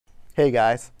Hey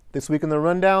guys, this week in the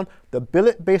rundown, the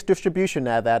Billet-based distribution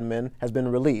nav admin has been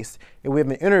released, and we have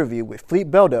an interview with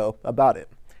Fleet Beldo about it.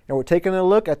 And we're taking a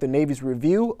look at the Navy's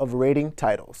review of rating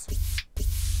titles.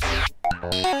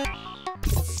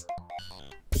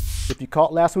 If you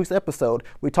caught last week's episode,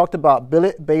 we talked about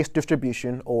Billet-based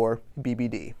distribution, or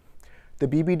BBD. The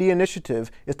BBD initiative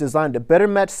is designed to better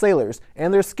match sailors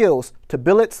and their skills to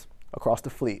billets across the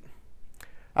fleet.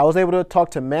 I was able to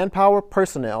talk to Manpower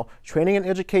Personnel, Training and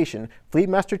Education Fleet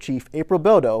Master Chief April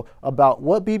Beldo about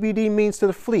what BBD means to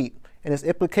the fleet and its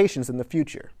implications in the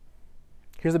future.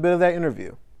 Here's a bit of that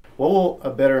interview. What will a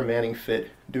better manning fit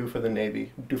do for the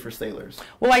Navy, do for sailors?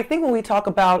 Well, I think when we talk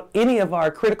about any of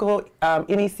our critical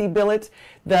NEC billets,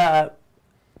 the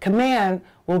command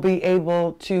will be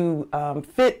able to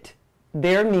fit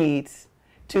their needs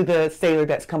to the sailor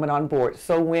that's coming on board.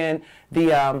 So when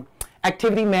the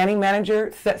activity manning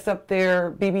manager sets up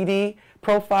their BBD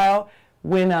profile,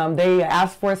 when they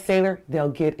ask for a sailor, they'll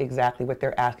get exactly what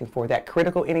they're asking for. That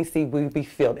critical NEC will be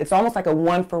filled. It's almost like a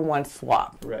one-for-one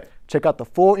swap. Right. Check out the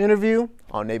full interview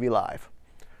on Navy Live.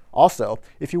 Also,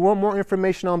 if you want more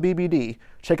information on BBD,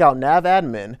 check out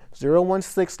NavAdmin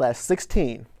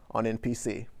 016/16 on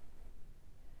NPC.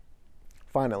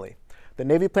 Finally, the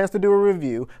Navy plans to do a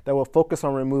review that will focus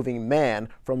on removing man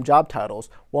from job titles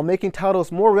while making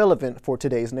titles more relevant for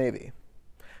today's Navy.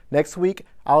 Next week,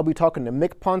 I'll be talking to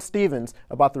Mick Pond-Stevens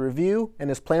about the review and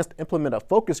his plans to implement a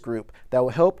focus group that will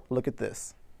help look at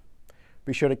this.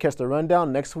 Be sure to catch the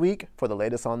rundown next week for the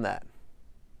latest on that.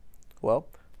 Well,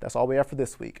 that's all we have for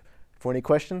this week. For any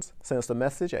questions, send us a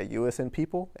message at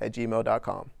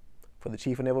usnpeople@gmail.com. For the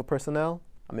Chief of Naval Personnel,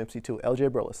 I'm MC2 LJ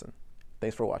Burleson.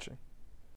 Thanks for watching.